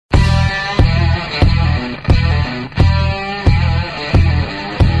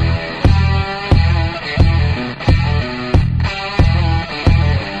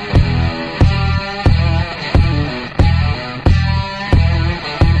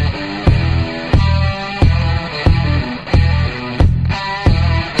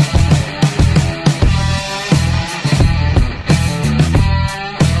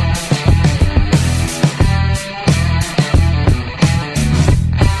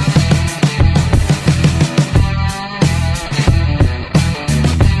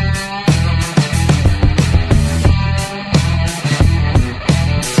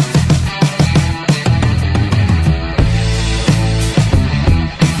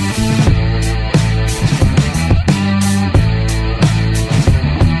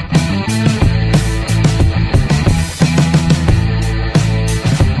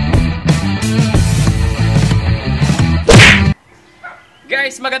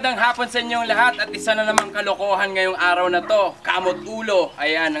magandang hapon sa inyong lahat at isa na namang kalokohan ngayong araw na to. Kamot ulo.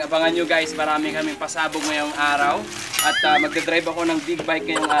 Ayan, abangan nyo guys, marami kaming pasabog ngayong araw. At magdadrive ako ng big bike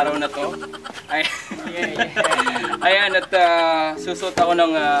ngayong araw na to. Ayan, at susot ako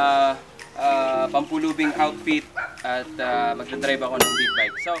ng pampulubing outfit at magdadrive ako ng big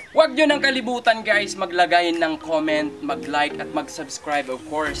bike. So, huwag nyo nang kalibutan guys, maglagay ng comment, mag-like at mag-subscribe of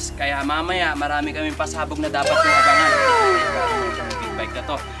course. Kaya mamaya marami kaming pasabog na dapat nyo abangan. Big bike na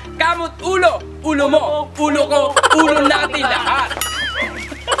to. Kamot ulo! Ulo mo! Ulo ko! Ulo natin lahat!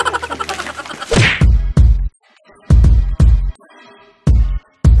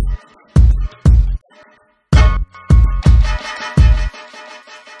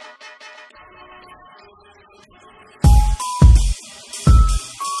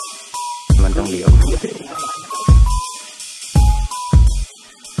 Mantang liyaw.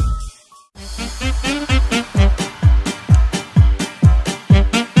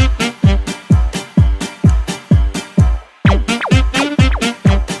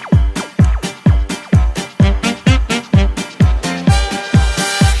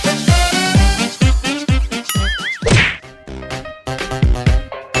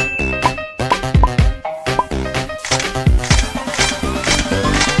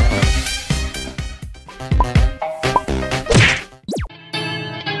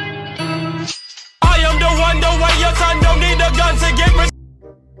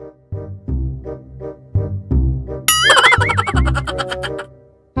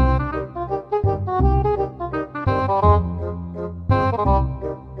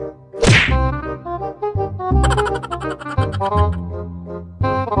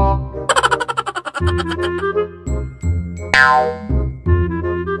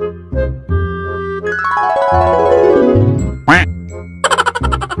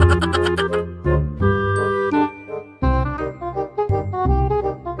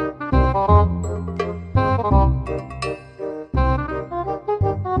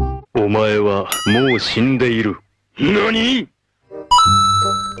 Omae wa mou shindeiru. Nani?!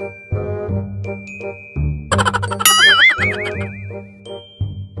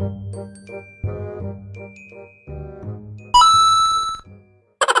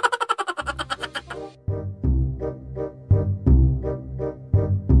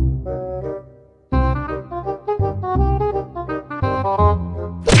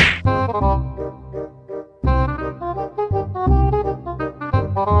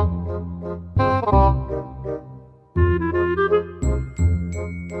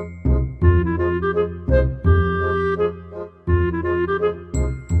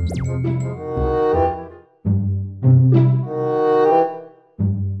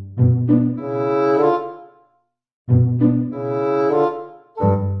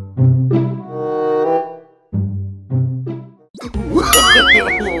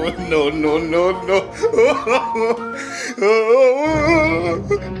 No.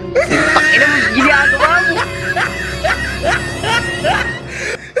 Ina mo, ginagawa mo!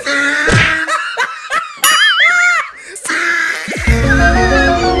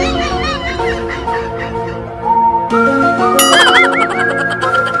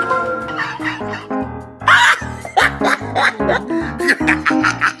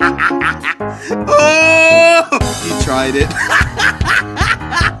 Oh! You tried it.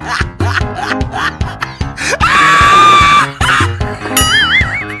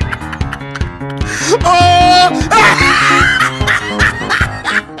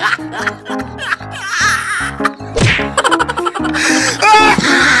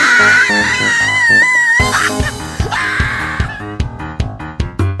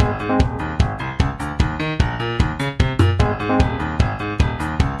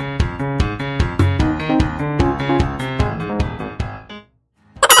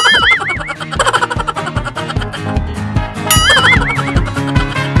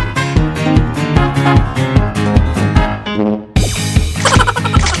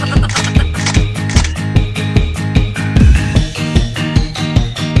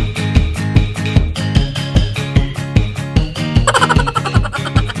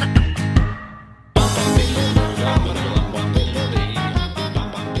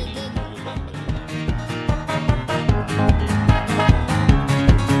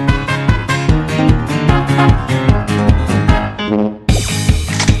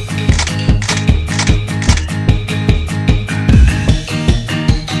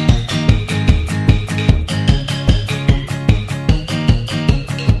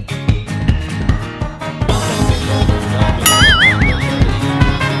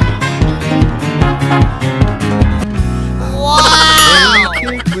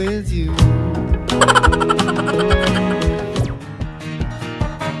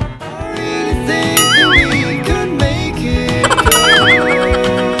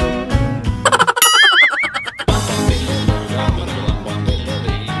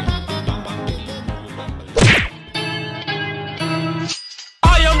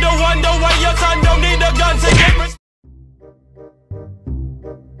 wonder why your son don't need a gun to get respect.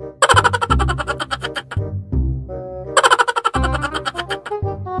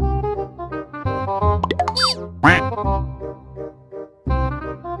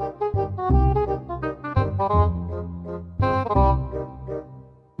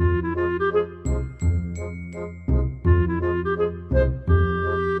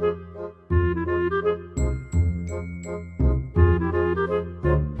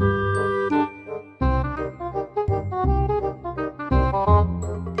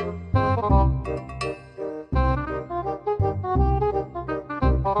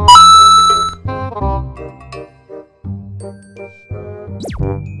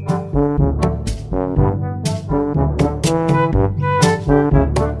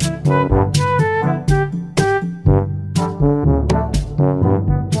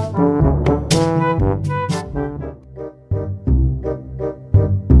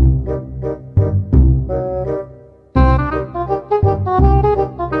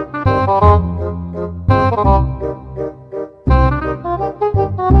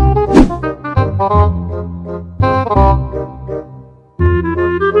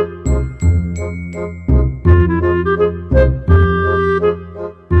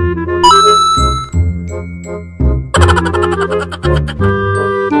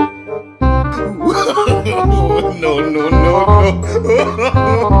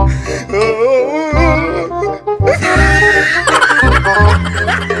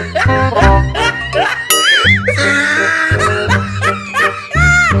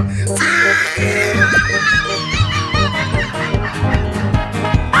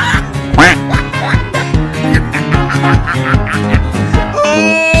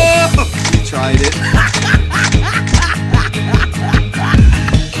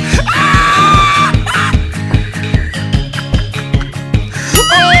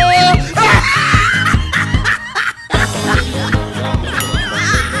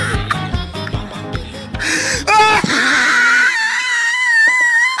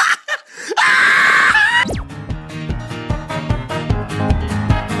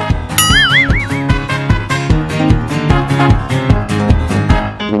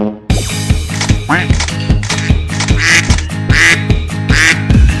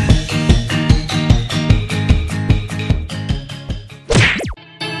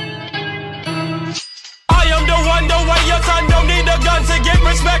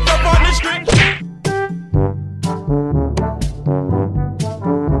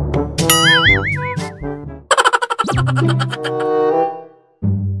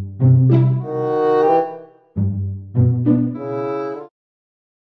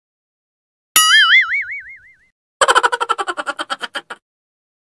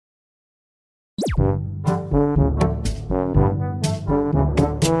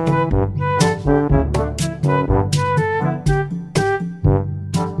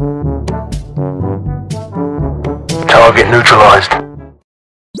 Target neutralized.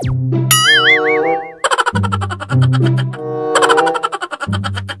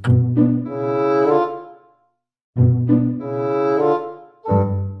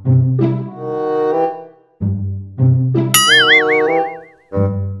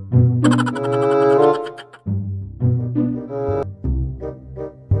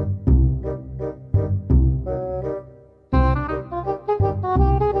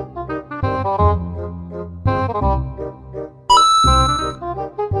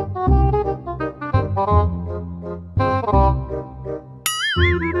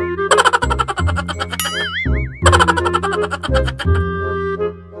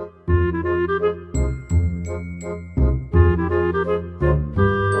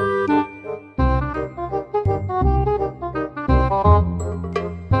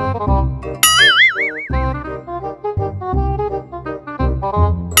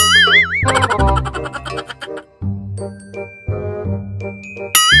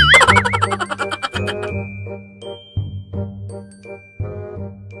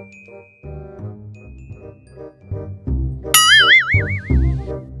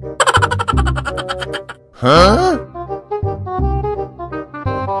 Huh?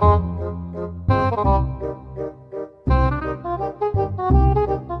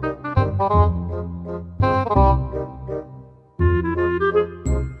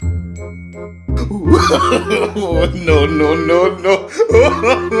 No, no, no, no.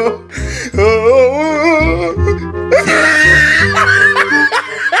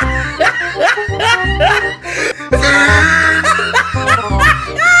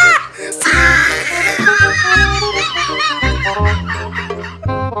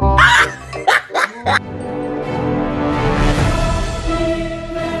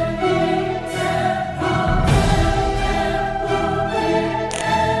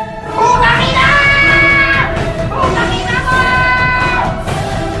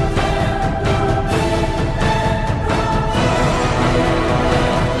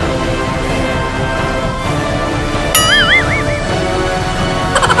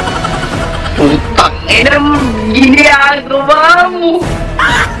 Anong ginagawa mo?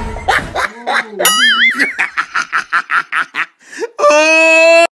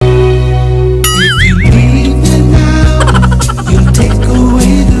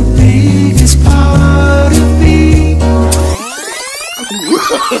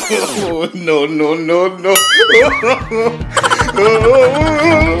 Oh, no, no, no, no.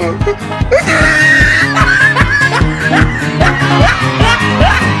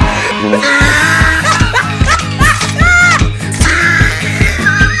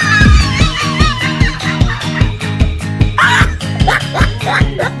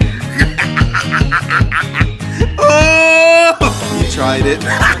 You tried it.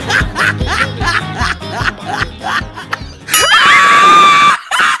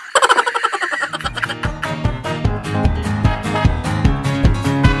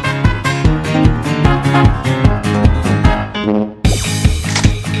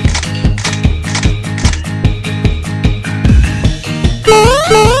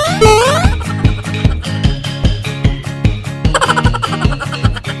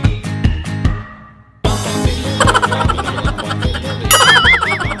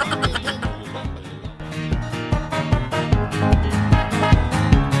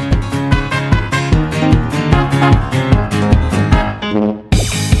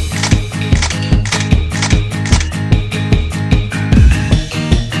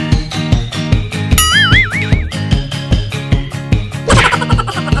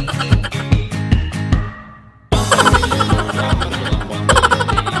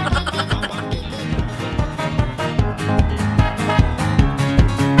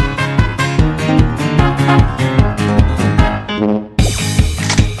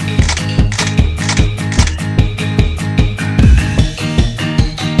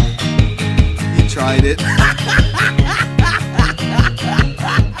 Tried it.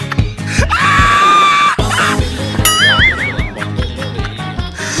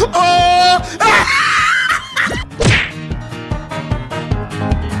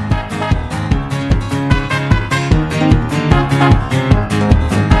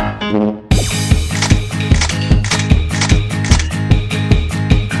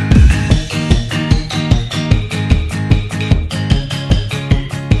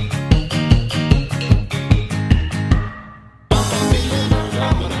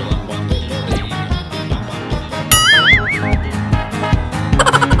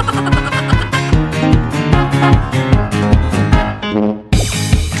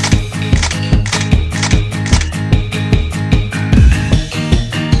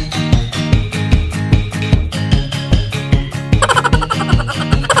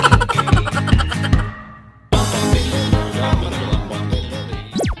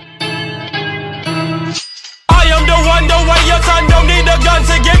 I am the one, the way your son don't need a gun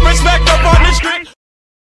to get respect up on the street.